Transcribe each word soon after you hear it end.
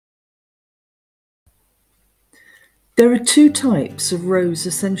There are two types of rose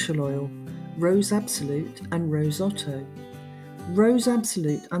essential oil, Rose Absolute and Rose Otto. Rose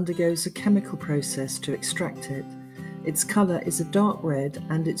Absolute undergoes a chemical process to extract it. Its colour is a dark red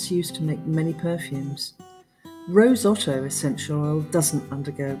and it's used to make many perfumes. Rose Otto essential oil doesn't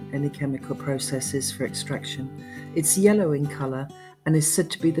undergo any chemical processes for extraction. It's yellow in colour and is said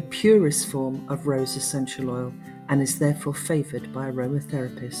to be the purest form of rose essential oil and is therefore favoured by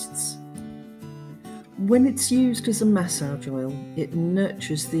aromatherapists. When it's used as a massage oil, it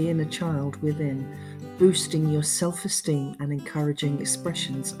nurtures the inner child within, boosting your self-esteem and encouraging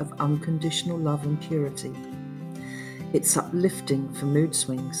expressions of unconditional love and purity. It's uplifting for mood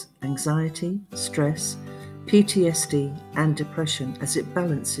swings, anxiety, stress, PTSD and depression as it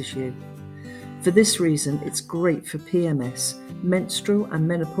balances you. For this reason, it's great for PMS, menstrual and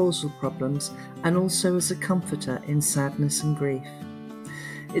menopausal problems, and also as a comforter in sadness and grief.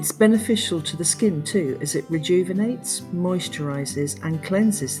 It's beneficial to the skin too, as it rejuvenates, moisturizes and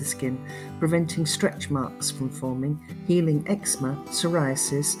cleanses the skin, preventing stretch marks from forming, healing eczema,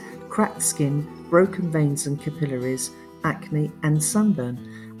 psoriasis, cracked skin, broken veins and capillaries, acne and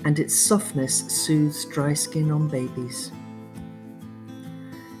sunburn, and its softness soothes dry skin on babies.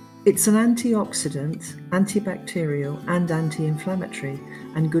 It's an antioxidant, antibacterial and anti-inflammatory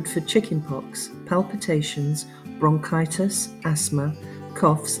and good for chickenpox, palpitations, bronchitis, asthma,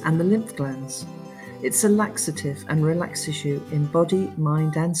 coughs and the lymph glands. It's a laxative and relaxes you in body,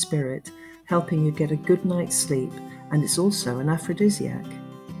 mind and spirit, helping you get a good night's sleep, and it's also an aphrodisiac.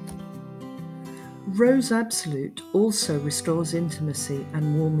 Rose Absolute also restores intimacy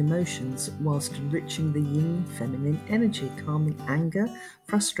and warm emotions whilst enriching the yin feminine energy, calming anger,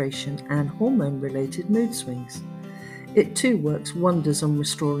 frustration and hormone-related mood swings. It too works wonders on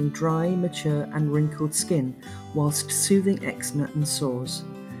restoring dry, mature and wrinkled skin whilst soothing eczema and sores.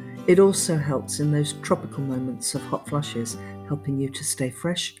 It also helps in those tropical moments of hot flushes, helping you to stay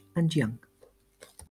fresh and young.